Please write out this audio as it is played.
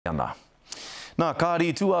Ana. Nā, kā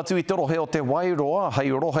rītu atu I te rohe o te Wairoa, hei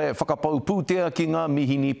rohe whakapau pūtea ki ngā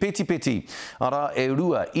mihini peti. Ara e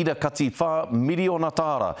rua ira kati whā miliona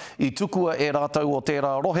tāra I tukua e rātau o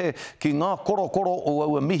tērā rohe ki ngā korokoro o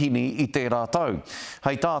aua mihini I te rātau.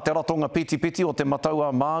 Hei tā te ratonga peti o te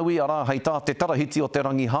mataua Māui, ara hei tā te tarahiti o te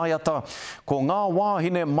Rangihaeata, ko ngā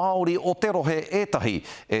wāhine Māori o te rohe ētahi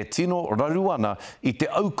e tino raruana I te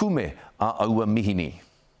aukume a aua mihini.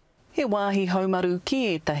 He wāhi haumaru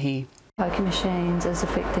ki ētahi. Pokie machines is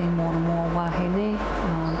affecting more and more wahine.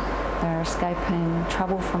 They're escaping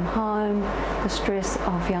trouble from home, the stress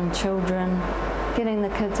of young children, getting the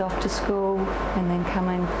kids off to school and then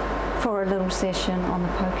coming for a little session on the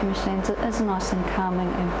pokie machines. It is nice and calming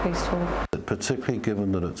and peaceful. Particularly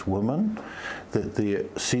given that it's women, that their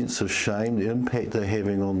sense of shame, the impact they're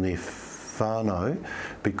having on their whānau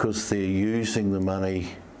because they're using the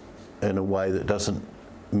money in a way that doesn't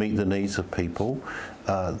meet the needs of people,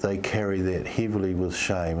 they carry that heavily with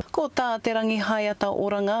shame. Ko tā te Rangihaeata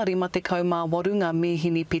oranga rima te kaumāwaru ngā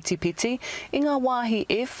mihini peti, I ngā wāhi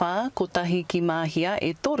e whā ko tahi ki māhia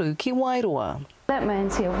e toru ki Wairoa. That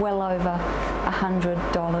means here well over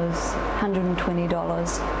 $100,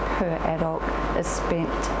 $120 per adult is spent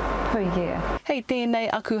per year. Hei tēnei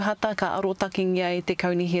aku hata ka arotaki ngia I te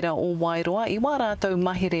kaunihira o Wairoa I wā rātou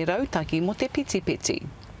mahere rautaki mo te peti.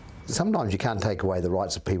 Sometimes you can't take away the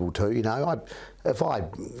rights of people too, you know.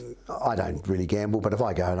 I don't really gamble, but if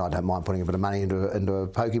I go and I don't mind putting a bit of money into a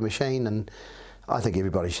pokie machine, and I think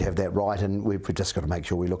everybody should have that right, and we've just got to make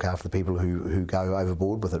sure we look after the people who go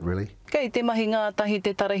overboard with it, really. Kei te mahi ngātahi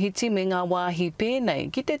te tarahiti me ngā wāhi pēnei,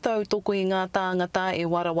 ki te tautoko I ngā tāngata e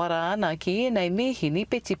warawara ana ki ēnei mihini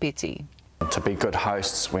peti. To be good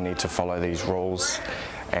hosts, we need to follow these rules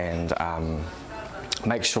and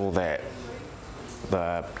make sure that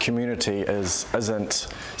the community isn't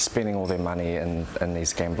spending all their money in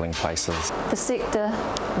these gambling places. The sector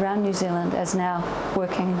around New Zealand is now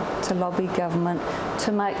working to lobby government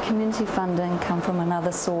to make community funding come from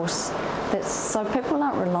another source, so people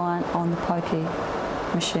aren't reliant on the pokie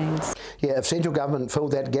machines. Yeah, if central government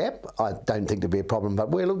filled that gap, I don't think there'd be a problem,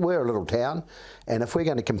 but we're a little town, and if we're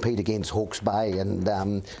going to compete against Hawke's Bay and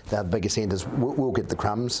the bigger centres, we'll get the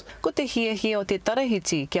crumbs. Ko te hiahia o te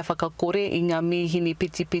tarahiti kia whakakore I ngā mihini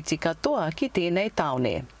peti katoa ki tēnei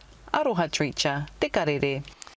taone. Aroha Treacher, te Karere.